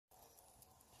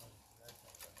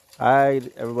Hi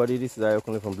everybody, this is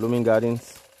Ayokunle from Blooming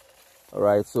Gardens.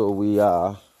 Alright, so we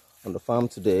are on the farm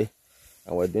today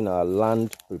and we're doing our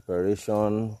land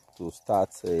preparation to start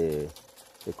a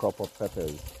crop of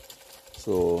peppers.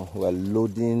 So we're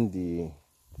loading the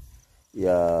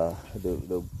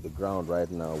ground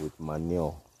right now with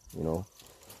manure, you know.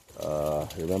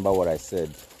 Remember what I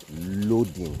said,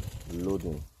 loading.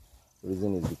 The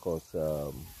reason is because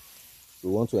we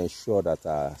want to ensure that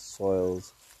our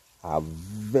soils are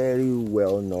very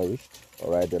well nourished.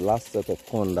 All right, the last set of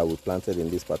corn that we planted in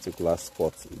this particular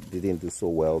spot didn't do so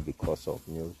well because of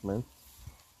nourishment.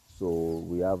 So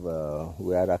we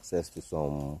had access to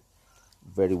some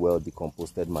very well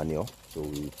decomposed manure, so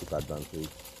we took advantage,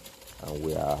 and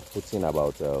we are putting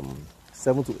about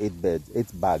 7 to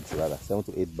 8 bags rather, 7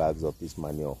 to 8 bags of this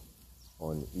manure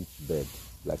on each bed.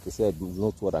 Like I said,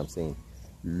 note what I'm saying,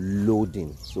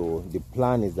 loading. So the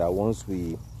plan is that once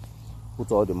we put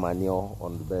all the manure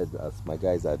on the bed, as my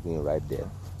guys are doing right there,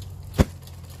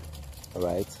 all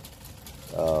right,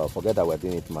 forget that we're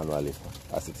doing it manually.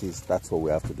 As it is, that's what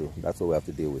we have to do, that's what we have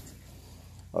to deal with.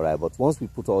 All right, but once we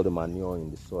put all the manure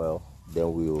in the soil,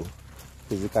 then we'll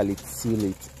physically till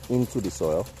it into the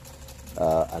soil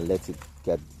and let it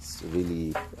get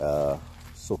really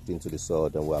soaked into the soil.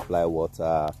 Then we'll apply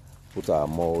water, put our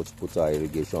mulch, put our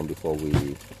irrigation before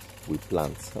we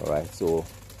plant. All right, so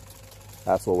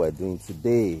that's what we're doing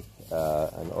today,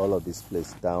 and all of this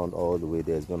place down all the way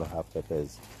there is going to have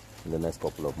peppers in the next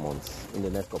couple of months, in the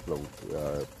next couple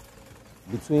of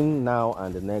between now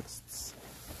and the next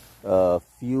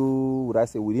would I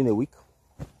say within a week,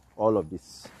 all of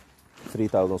this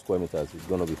 3,000 square meters is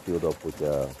going to be filled up with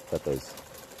peppers.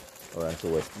 All right, so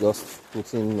we're just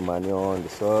putting the manure on the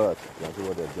soil. That's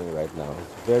what they're doing right now.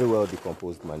 It's very well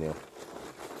decomposed manure.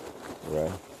 All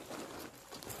right,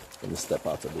 let me step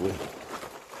out of the way.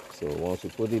 So once we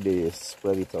put it, they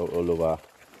spread it all over,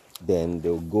 then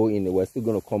they'll go in. We're still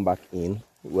going to come back in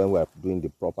when we're doing the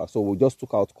proper. So we just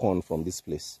took out corn from this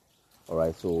place. All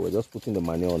right, so we're just putting the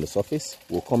manure on the surface.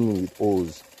 We'll come in with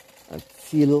hose and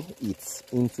till it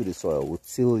into the soil. We'll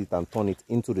till it and turn it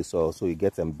into the soil so it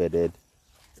gets embedded.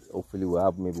 Hopefully we'll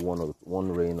have maybe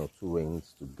one rain or 2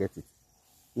 rains to get it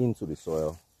into the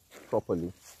soil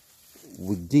properly.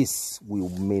 With this, we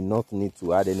may not need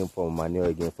to add any form of manure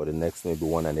again for the next maybe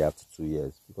 1.5 to 2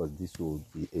 years, because this will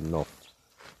be enough.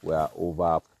 We are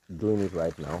overdoing it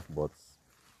right now, but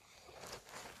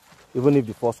even if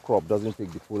the first crop doesn't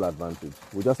take the full advantage,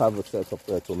 we just have a set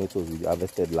of tomatoes we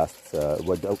harvested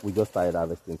we just started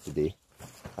harvesting today,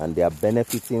 and they are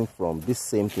benefiting from this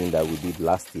same thing that we did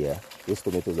last year. These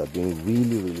tomatoes are doing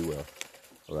really well.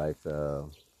 All right,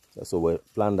 so we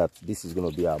plan that this is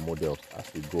going to be our model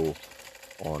as we go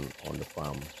on the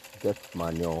farm. Get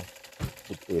manure,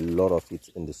 put a lot of it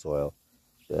in the soil,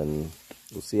 then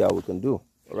we'll see how we can do.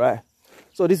 All right,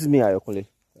 so this is me, Ayokunle,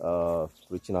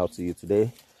 reaching out to you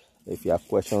today. If you have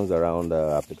questions around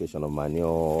the application of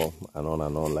manure and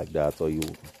on like that, or you,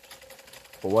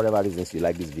 for whatever reasons you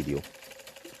like this video,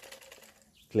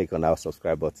 click on our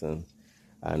subscribe button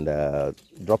and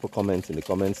drop a comment in the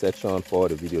comment section, forward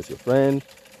the video to your friend,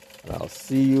 and I'll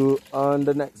see you on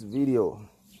the next video.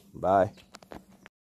 Bye.